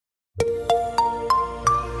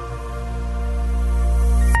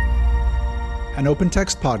an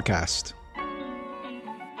OpenText podcast.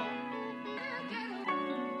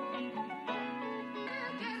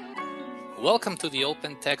 Welcome to the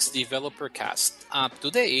OpenText Developer Cast.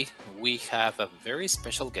 Today, we have a very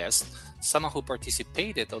special guest, someone who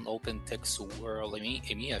participated on OpenText World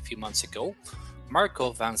EMEA a few months ago,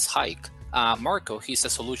 Marco Van Schaijk. Marco, he's a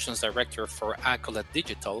solutions director for Acolad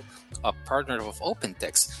Digital, a partner of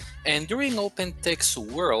OpenText. And during OpenText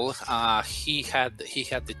World, he had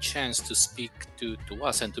the chance to speak to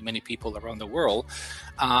us and to many people around the world,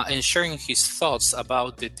 and sharing his thoughts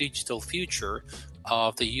about the digital future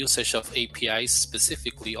of the usage of APIs,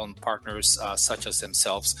 specifically on partners such as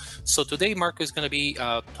themselves. So today, Marco is going to be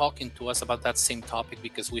talking to us about that same topic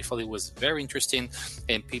because we felt it was very interesting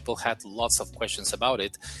and people had lots of questions about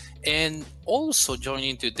it. And also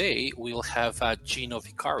joining today, we'll have Gino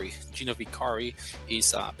Vicari. Gino Vicari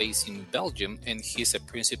is based in Belgium, and he's a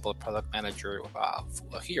principal product manager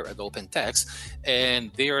here at OpenText.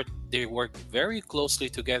 And they work very closely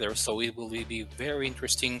together, so it will be very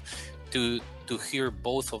interesting to hear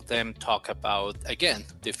both of them talk about, again,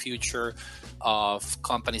 the future of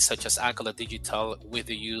companies such as Acolad Digital with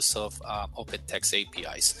the use of OpenText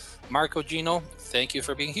APIs. Marco, Gino, thank you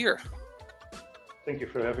for being here. Thank you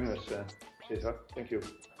for having us, Cesar. Thank you.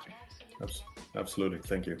 Absolutely,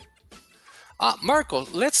 thank you. Marco,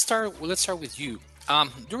 let's start with you.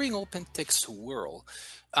 During OpenText World,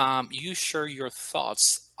 you share your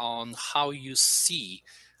thoughts on how you see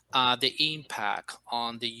the impact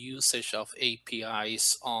on the usage of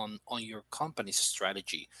APIs on your company's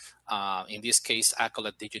strategy, in this case,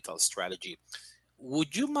 Acolad Digital strategy.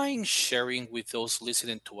 Would you mind sharing with those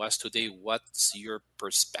listening to us today what's your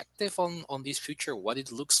perspective on this future, what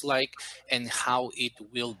it looks like, and how it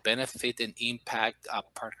will benefit and impact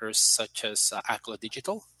partners such as Acolad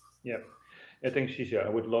Digital? Yeah, thanks, Cesar. I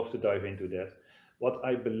would love to dive into that. What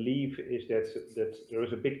I believe is that there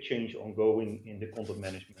is a big change ongoing in the content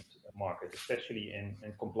management market, especially in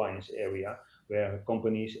compliance area, where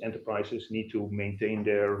companies, enterprises need to maintain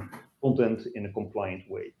their content in a compliant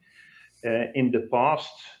way. In the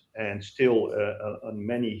past, and still on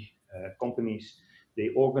many companies, they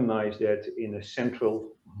organize that in a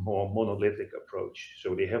central, more monolithic approach.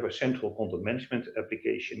 So they have a central content management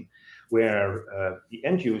application where the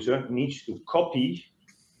end user needs to copy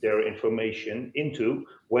their information into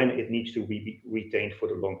when it needs to be retained for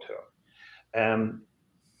the long term.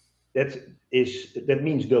 That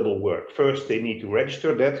means double work. First, they need to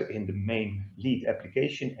register that in the main lead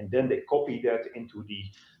application, and then they copy that into the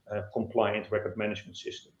compliant record management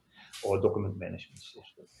system or document management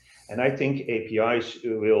system. And I think APIs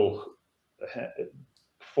will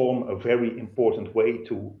form a very important way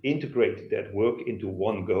to integrate that work into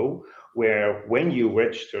one go, where when you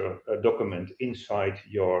register a document inside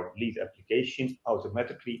your lead application,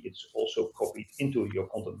 automatically it's also copied into your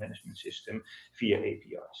content management system via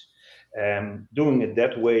APIs. Doing it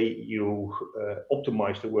that way, you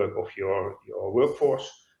optimize the work of your workforce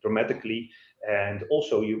dramatically, and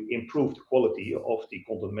also you improve the quality of the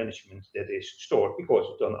content management that is stored because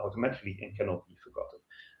it's done automatically and cannot be forgotten.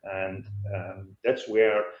 And that's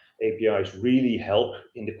where APIs really help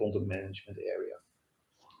in the content management area.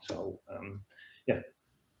 So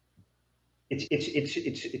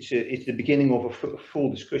it's the beginning of a full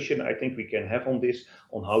discussion I think we can have on this,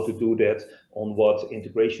 on how to do that, on what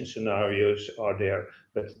integration scenarios are there.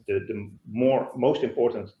 But the most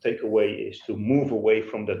important takeaway is to move away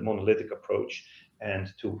from that monolithic approach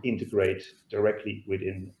and to integrate directly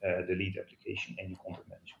within the lead application and your content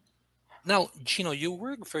management. Now, Gino, you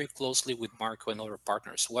work very closely with Marco and other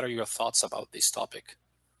partners. What are your thoughts about this topic?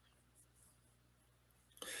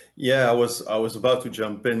 Yeah, I was about to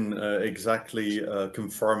jump in, exactly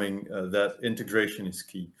confirming that integration is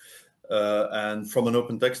key. And from an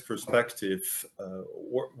OpenText perspective,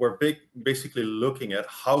 we're basically looking at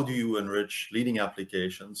how do you enrich leading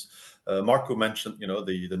applications. Marco mentioned,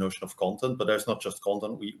 the notion of content, but there's not just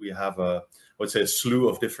content. We have a slew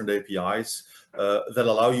of different APIs that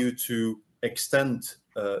allow you to extend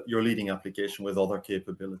your leading application with other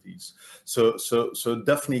capabilities. So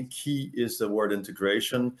definitely key is the word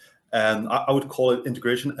integration, and I would call it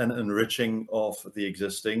integration and enriching of the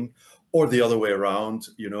existing, or the other way around,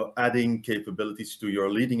 adding capabilities to your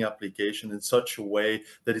leading application in such a way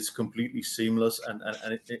that it's completely seamless and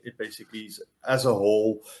it basically is, as a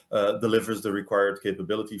whole, delivers the required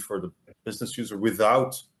capability for the business user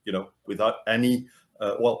without any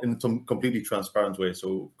in some completely transparent way,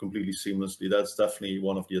 so completely seamlessly. That's definitely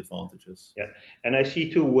one of the advantages. Yeah, and I see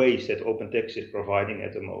two ways that OpenText is providing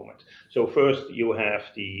at the moment. So first, you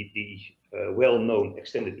have the well-known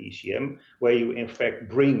extended ECM, where you in fact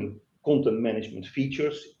bring content management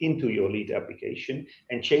features into your lead application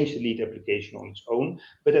and change the lead application on its own,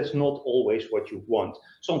 but that's not always what you want.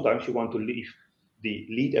 Sometimes you want to leave the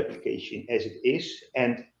lead application as it is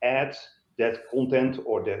and add that content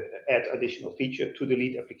or add additional feature to the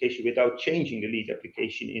lead application without changing the lead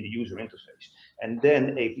application in the user interface. And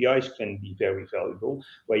then APIs can be very valuable,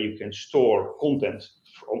 where you can store content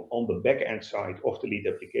on the back-end side of the lead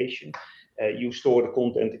application. You store the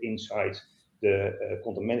content inside the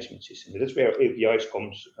content management system. That's where APIs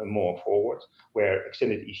comes more forward, where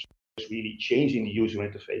extended ECM is really changing the user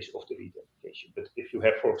interface of the lead application. But if you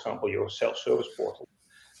have, for example, your self-service portal,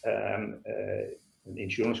 an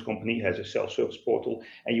insurance company has a self-service portal,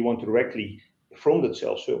 and you want to directly from that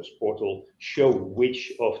self-service portal show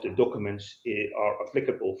which of the documents are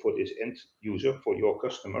applicable for this end user, for your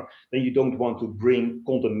customer, then you don't want to bring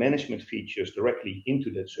content management features directly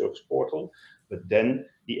into that service portal, but then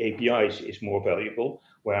the APIs is more valuable.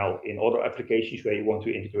 While in other applications where you want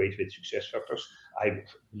to integrate with SuccessFactors, I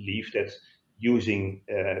believe that using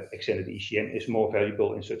extended ECM is more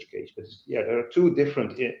valuable in such case. But yeah, there are two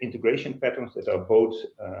different integration patterns that are both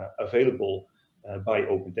available by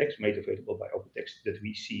OpenText, made available by OpenText, that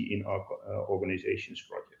we see in our organization's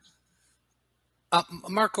projects.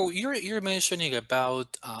 Marco, you're mentioning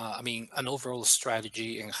about an overall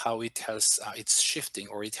strategy and how it has it's shifting,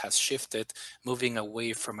 or it has shifted, moving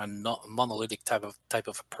away from a monolithic type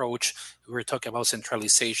of approach. We're talking about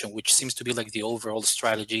centralization, which seems to be like the overall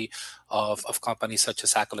strategy of companies such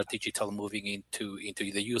as Acolad Digital moving into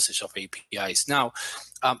the usage of APIs. Now,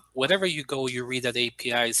 wherever you go, you read that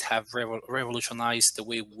APIs have revolutionized the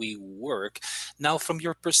way we work. Now, from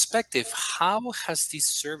your perspective, how has these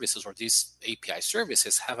services or these API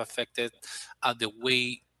services have affected the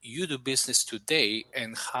way you do business today,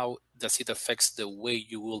 and how does it affect the way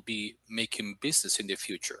you will be making business in the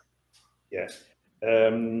future? Yeah.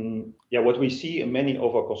 What we see in many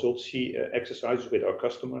of our consultancy exercises with our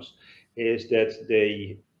customers is that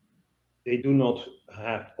they do not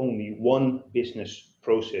have only one business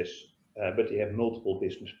process, but they have multiple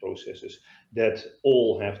business processes that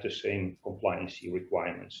all have the same compliancy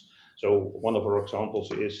requirements. So one of our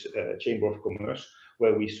examples is Chamber of Commerce,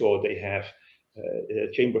 where we saw they have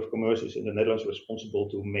Chamber of Commerce is in the Netherlands responsible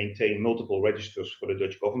to maintain multiple registers for the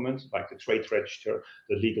Dutch government, like the trade register,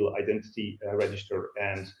 the legal identity register,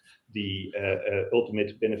 and the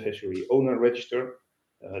ultimate beneficiary owner register,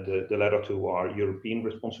 the latter two are European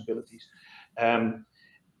responsibilities.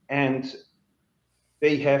 And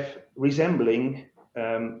they have resembling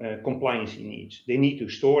compliance needs. They need to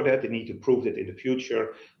store that, they need to prove that in the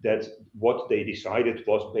future that what they decided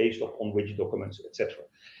was based upon which documents, etc.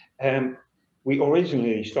 We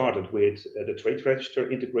originally started with the trade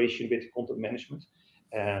register integration with content management.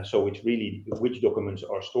 So it's really which documents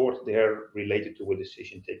are stored there related to a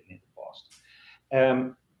decision taken in the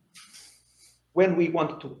past. When we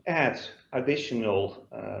wanted to add additional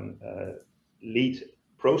lead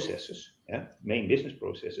processes, main business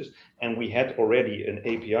processes, and we had already an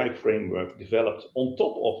API framework developed on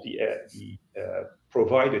top of the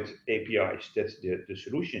provided APIs that the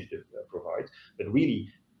solutions that provide, but really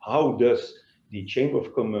how does the Chamber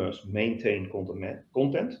of Commerce maintain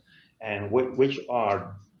content, and which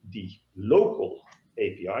are the local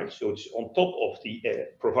APIs. So it's on top of the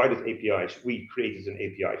provided APIs, we created an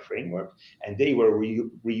API framework, and they were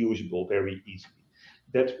reusable very easily.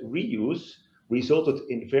 That reuse resulted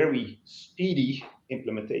in very speedy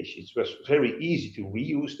implementations. It was very easy to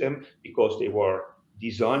reuse them because they were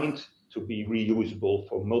designed to be reusable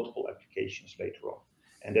for multiple applications later on.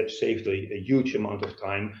 And that saved a huge amount of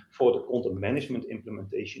time for the content management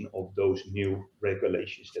implementation of those new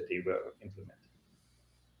regulations that they were implementing.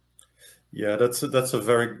 Yeah, that's a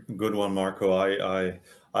very good one, Marco.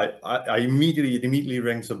 I immediately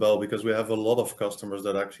rings a bell, because we have a lot of customers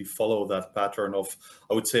that actually follow that pattern of,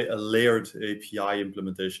 I would say, a layered API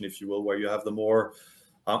implementation, if you will, where you have the more,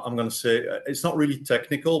 I'm going to say, it's not really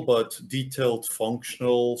technical, but detailed,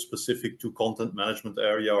 functional, specific to content management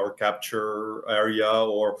area or capture area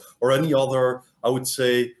or any other, I would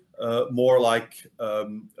say, more like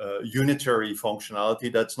unitary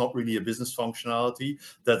functionality that's not really a business functionality,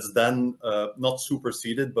 that's then not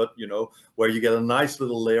superseded, but where you get a nice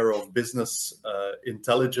little layer of business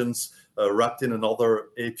intelligence wrapped in another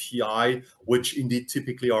API, which indeed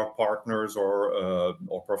typically are partners or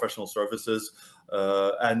professional services,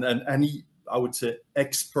 and any, I would say,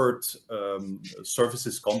 expert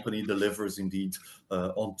services company delivers indeed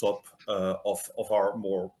on top of our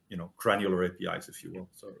more granular APIs, if you will.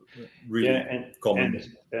 So really common.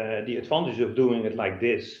 And the advantage of doing it like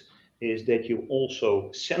this is that you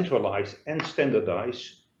also centralize and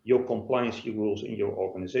standardize your compliance rules in your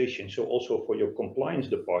organization. So also for your compliance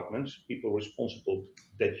departments, people responsible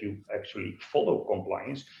that you actually follow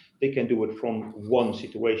compliance, they can do it from one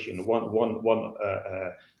situation, one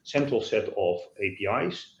central set of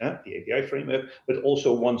APIs, the API framework, but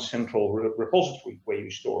also one central repository where you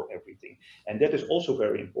store everything. And that is also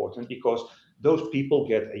very important because those people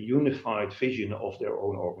get a unified vision of their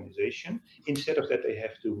own organization. Instead of that, they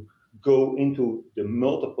have to go into the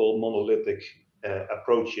multiple monolithic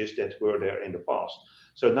approaches that were there in the past.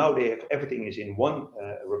 So now they have everything is in one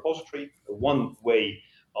repository, one way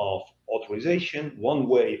of authorization, one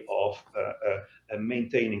way of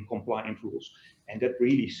maintaining compliant rules. And that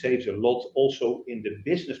really saves a lot also in the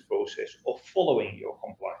business process of following your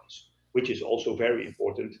compliance, which is also very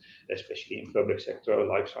important, especially in public sector,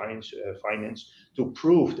 life science, finance, to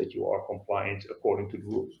prove that you are compliant according to the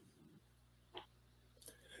rules.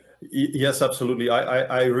 Yes, absolutely.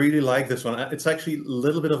 I really like this one. It's actually a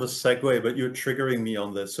little bit of a segue, but you're triggering me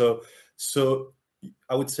on this. So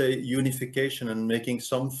I would say unification and making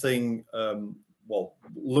something well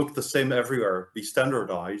look the same everywhere, be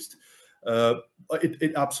standardized.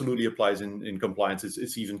 It absolutely applies in compliance.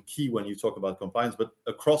 It's even key when you talk about compliance, but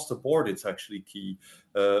across the board, it's actually key.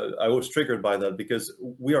 I was triggered by that because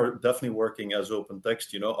we are definitely working as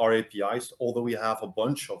OpenText, our APIs, although we have a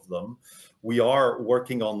bunch of them, we are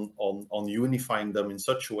working on unifying them in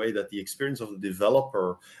such a way that the experience of the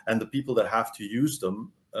developer and the people that have to use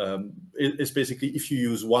them is basically, if you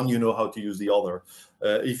use one, you know how to use the other.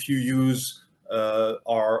 If you use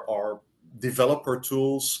our developer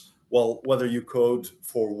tools, well, whether you code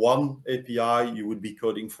for one API, you would be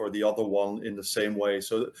coding for the other one in the same way.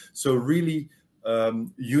 So really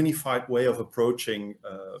unified way of approaching,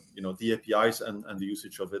 the APIs and the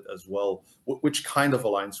usage of it as well, which kind of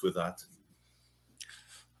aligns with that.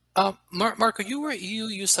 Marco, you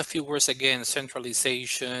used a few words again: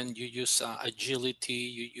 centralization. You use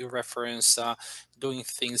agility. You reference doing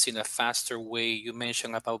things in a faster way. You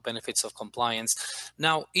mentioned about benefits of compliance.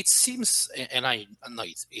 Now it seems, and I no,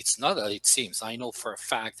 it's not that it seems. I know for a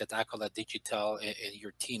fact that Acolad Digital and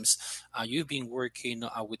your teams, you've been working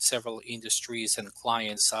with several industries and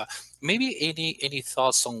clients. Maybe any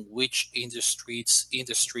thoughts on which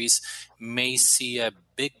industries may see a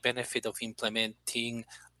big benefit of implementing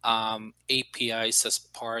APIs as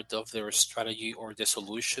part of their strategy or the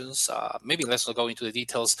solutions? Maybe let's not go into the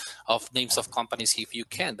details of names of companies if you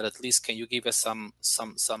can, but at least can you give us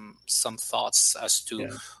some thoughts as to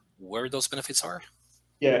where those benefits are?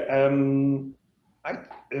 Yeah,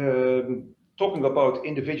 talking about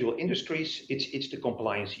individual industries, it's the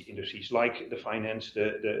compliance industries like the finance,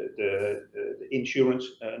 the insurance.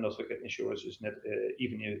 Not forget, insurance is not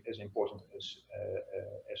even as important as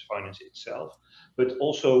finance itself, but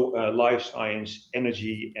also life science,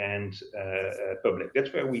 energy, and public.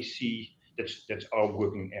 That's where we see that's our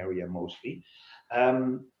working area mostly.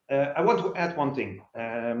 I want to add one thing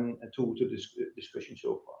to this discussion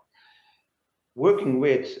so far. Working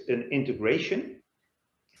with an integration,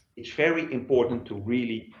 it's very important to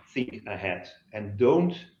really think ahead and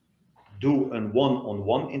don't do a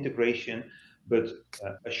one-on-one integration, but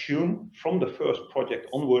assume from the first project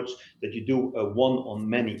onwards that you do a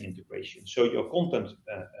one-on-many integration. So your content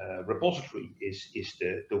repository is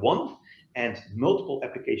the one, and multiple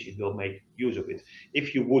applications will make use of it.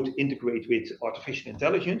 If you would integrate with artificial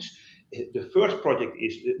intelligence, the first project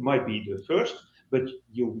might be the first, but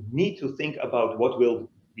you need to think about what will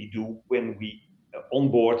we do when we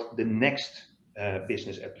onboard the next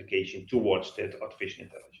business application towards that artificial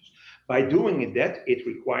intelligence. By doing that, it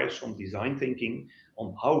requires some design thinking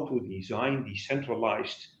on how to design the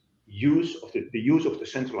centralized use of the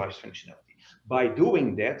centralized functionality. By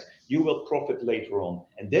doing that, you will profit later on,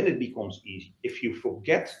 and then it becomes easy. If you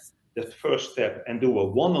forget that first step and do a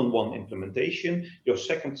one-on-one implementation, your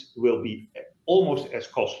second will be almost as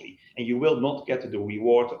costly, and you will not get the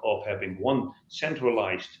reward of having one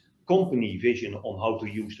centralized company vision on how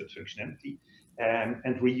to use that functionality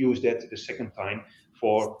and reuse that the second time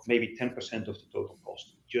for maybe 10% of the total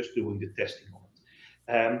cost, just doing the testing on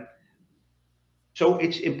it. So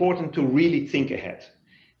it's important to really think ahead.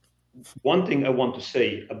 One thing I want to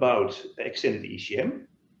say about extended ECM,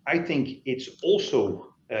 I think it's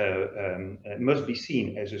also must be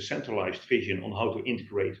seen as a centralized vision on how to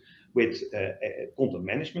integrate with content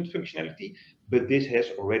management functionality, but this has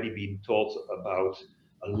already been taught about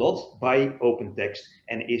a lot by OpenText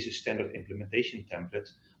and is a standard implementation template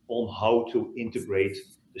on how to integrate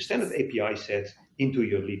the standard API set into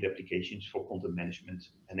your lead applications for content management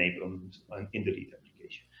enablement in the lead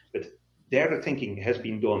application. But there the thinking has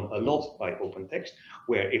been done a lot by OpenText,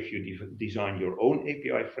 where if you design your own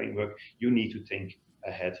API framework, you need to think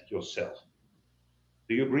ahead yourself.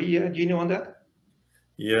 Do you agree, Gino, on that?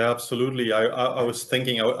 Yeah, absolutely. I was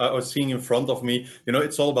thinking, I was seeing in front of me,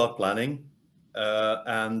 it's all about planning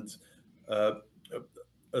and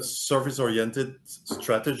a service-oriented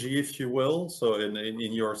strategy, if you will. So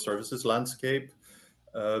in your services landscape,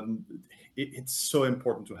 it's so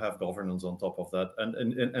important to have governance on top of that,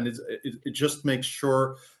 and it just makes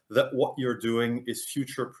sure that what you're doing is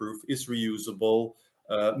future-proof, is reusable,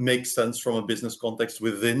 makes sense from a business context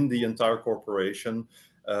within the entire corporation.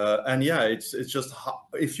 And yeah, it's just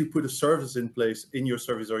if you put a service in place in your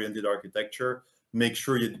service-oriented architecture, make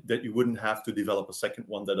sure that you wouldn't have to develop a second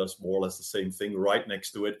one that does more or less the same thing right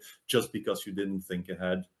next to it, just because you didn't think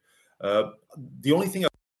ahead. The only thing I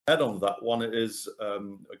would add on that one is,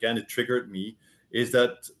 again, it triggered me, is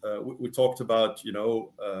that we talked about,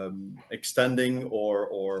 extending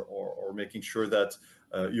or making sure that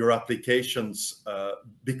your applications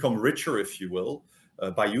become richer, if you will,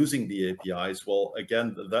 by using the APIs. Well,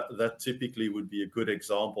 again, that typically would be a good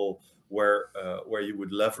example where you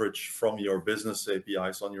would leverage from your business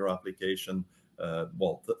APIs on your application,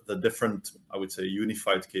 the different, I would say,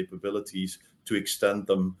 unified capabilities to extend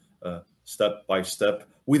them step by step,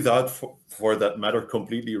 without, for that matter,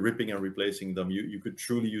 completely ripping and replacing them. You could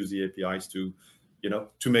truly use the APIs to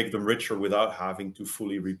make them richer without having to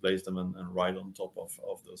fully replace them and ride on top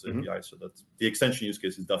of those APIs. So that the extension use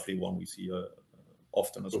case is definitely one we see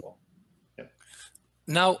often as well. Yeah.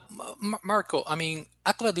 Now, Marco, I mean,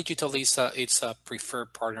 Acolad Digital it's a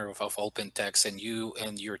preferred partner of OpenText, and you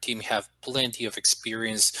and your team have plenty of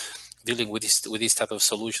experience dealing with this type of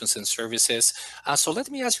solutions and services. So let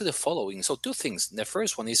me ask you the following. So two things. The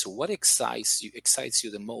first one is, what excites you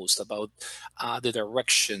the most about the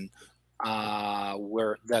direction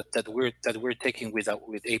that we're taking with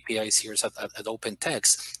APIs here at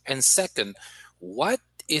OpenText? And second, what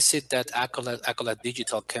is it that Acolad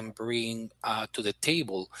Digital can bring to the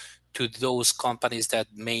table to those companies that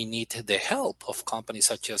may need the help of companies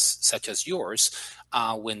such as yours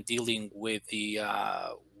when dealing with the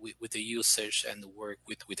usage and the work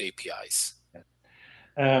with APIs?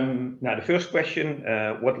 Now, the first question,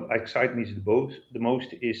 what excites me the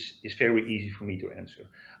most is very easy for me to answer.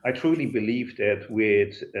 I truly believe that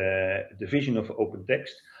with the vision of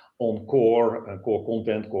OpenText on core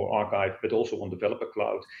content, core archive, but also on developer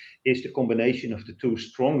cloud, is the combination of the two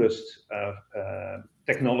strongest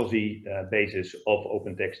technology bases of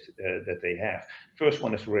OpenText that they have. First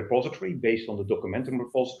one is a repository based on the Documentum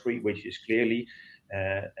repository, which is clearly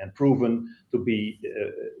and proven to be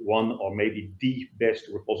one or maybe the best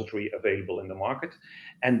repository available in the market.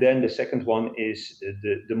 And then the second one is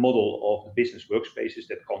the model of the business workspaces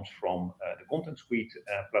that comes from the Content Suite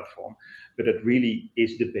platform, but it really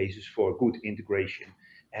is the basis for good integration.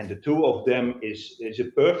 And the two of them is a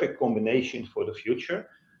perfect combination for the future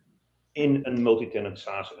in a multi-tenant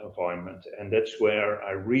SaaS environment. And that's where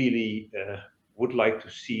I really would like to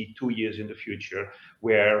see 2 years in the future,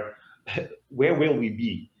 where will we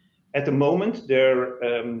be? At the moment,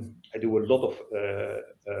 I do a lot of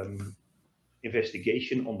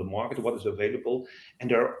investigation on the market, what is available, and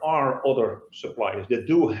there are other suppliers that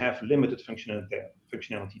do have limited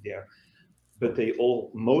functionality there, but they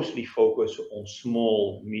all mostly focus on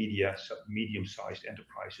small, medium-sized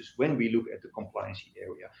enterprises. When we look at the compliancy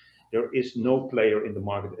area, there is no player in the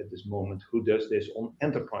market at this moment who does this on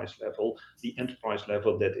enterprise level, the enterprise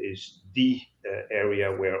level that is the area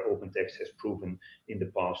where OpenText has proven in the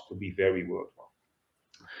past to be very worthwhile.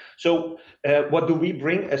 So what do we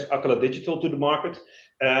bring as Acolad Digital to the market?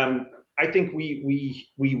 I think we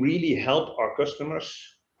really help our customers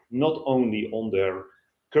not only on their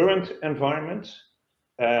current environment,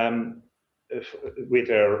 with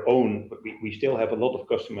their own, we still have a lot of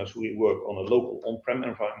customers who work on a local on-prem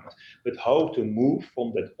environment, but how to move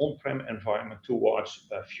from that on-prem environment towards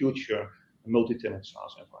a future multi-tenant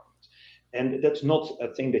SaaS environment. And that's not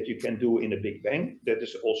a thing that you can do in a big bang. That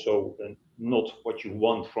is also not what you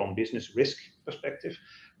want from business risk perspective,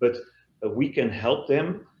 but we can help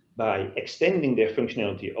them by extending their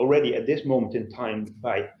functionality already at this moment in time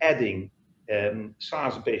by adding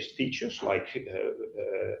SaaS-based features like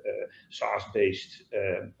SaaS-based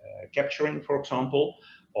capturing, for example,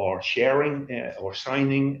 or sharing or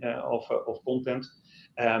signing of content.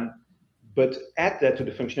 But add that to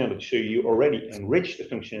the functionality, so you already enrich the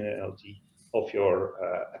functionality of your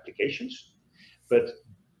applications. But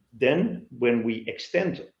then when we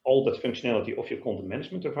extend all that functionality of your content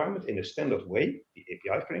management environment in a standard way, the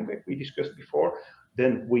API framework we discussed before,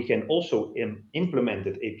 then we can also implement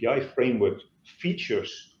that API framework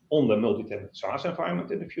features on the multi-tenant SaaS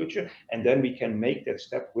environment in the future, and then we can make that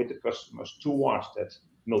step with the customers towards that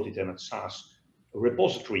multi-tenant SaaS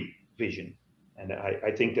repository vision. And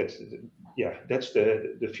I think that's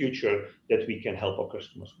the future that we can help our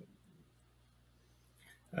customers with.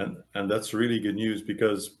 And that's really good news,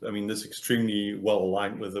 because I mean, this is extremely well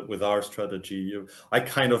aligned with our strategy. I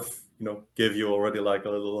kind of give you already like a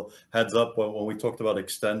little heads up when we talked about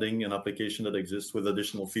extending an application that exists with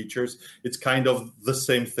additional features. It's kind of the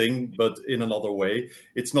same thing, but in another way.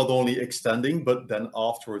 It's not only extending, but then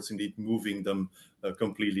afterwards indeed moving them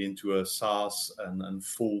completely into a SaaS and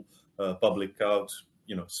full public cloud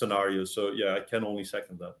scenario. So yeah, I can only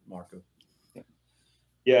second that, Marco.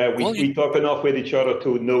 Yeah, we talk enough with each other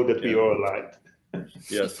to know that we are aligned.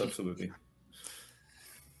 Yes, absolutely.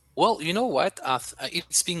 Well, you know what?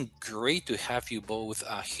 It's been great to have you both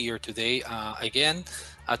here today.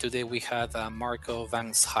 Today we had Marco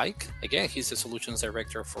Van Schaijk. Again, he's the Solutions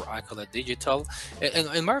Director for Acolad Digital.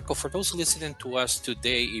 And Marco, for those listening to us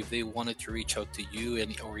today, if they wanted to reach out to you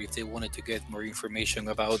or if they wanted to get more information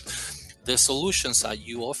about the solutions that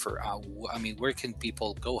you offer, where can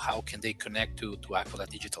people go? How can they connect to Acolad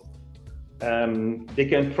Digital? They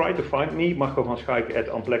can try to find me, Marco Van Schaijk, at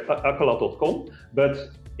acolad.com.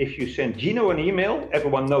 But if you send Gino an email,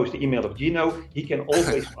 everyone knows the email of Gino, he can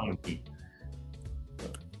always find me.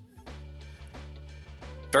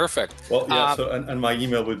 Perfect. Well, yeah. And my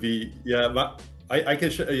email would be I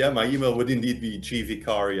can my email would indeed be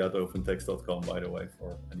gvicari@opentext.com, by the way,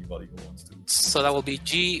 for anybody who wants to. So that will be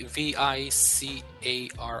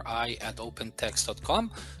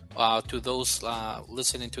gvicari@opentext.com. To those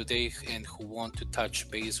listening today and who want to touch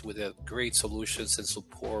base with the great solutions and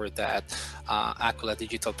support that Acolad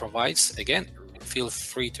Digital provides, again, feel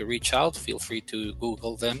free to reach out. Feel free to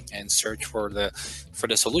Google them and search for the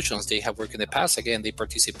solutions they have worked in the past. Again, they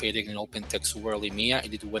participated in OpenText World EMEA,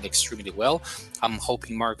 and it went extremely well. I'm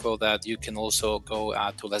hoping, Marco, that you can also go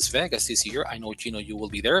to Las Vegas this year. I know, Gino, you will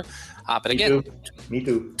be there. But again, Me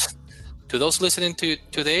too. To those listening to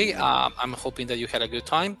today, I'm hoping that you had a good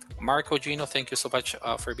time. Marco, Gino, thank you so much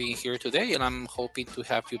for being here today, and I'm hoping to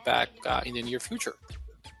have you back in the near future.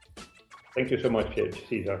 Thank you so much,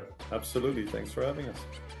 Cesar. Absolutely. Thanks for having us.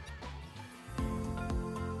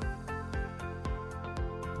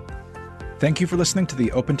 Thank you for listening to the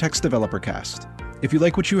OpenText Developer Cast. If you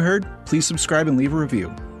like what you heard, please subscribe and leave a review.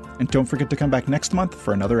 And don't forget to come back next month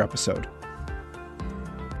for another episode.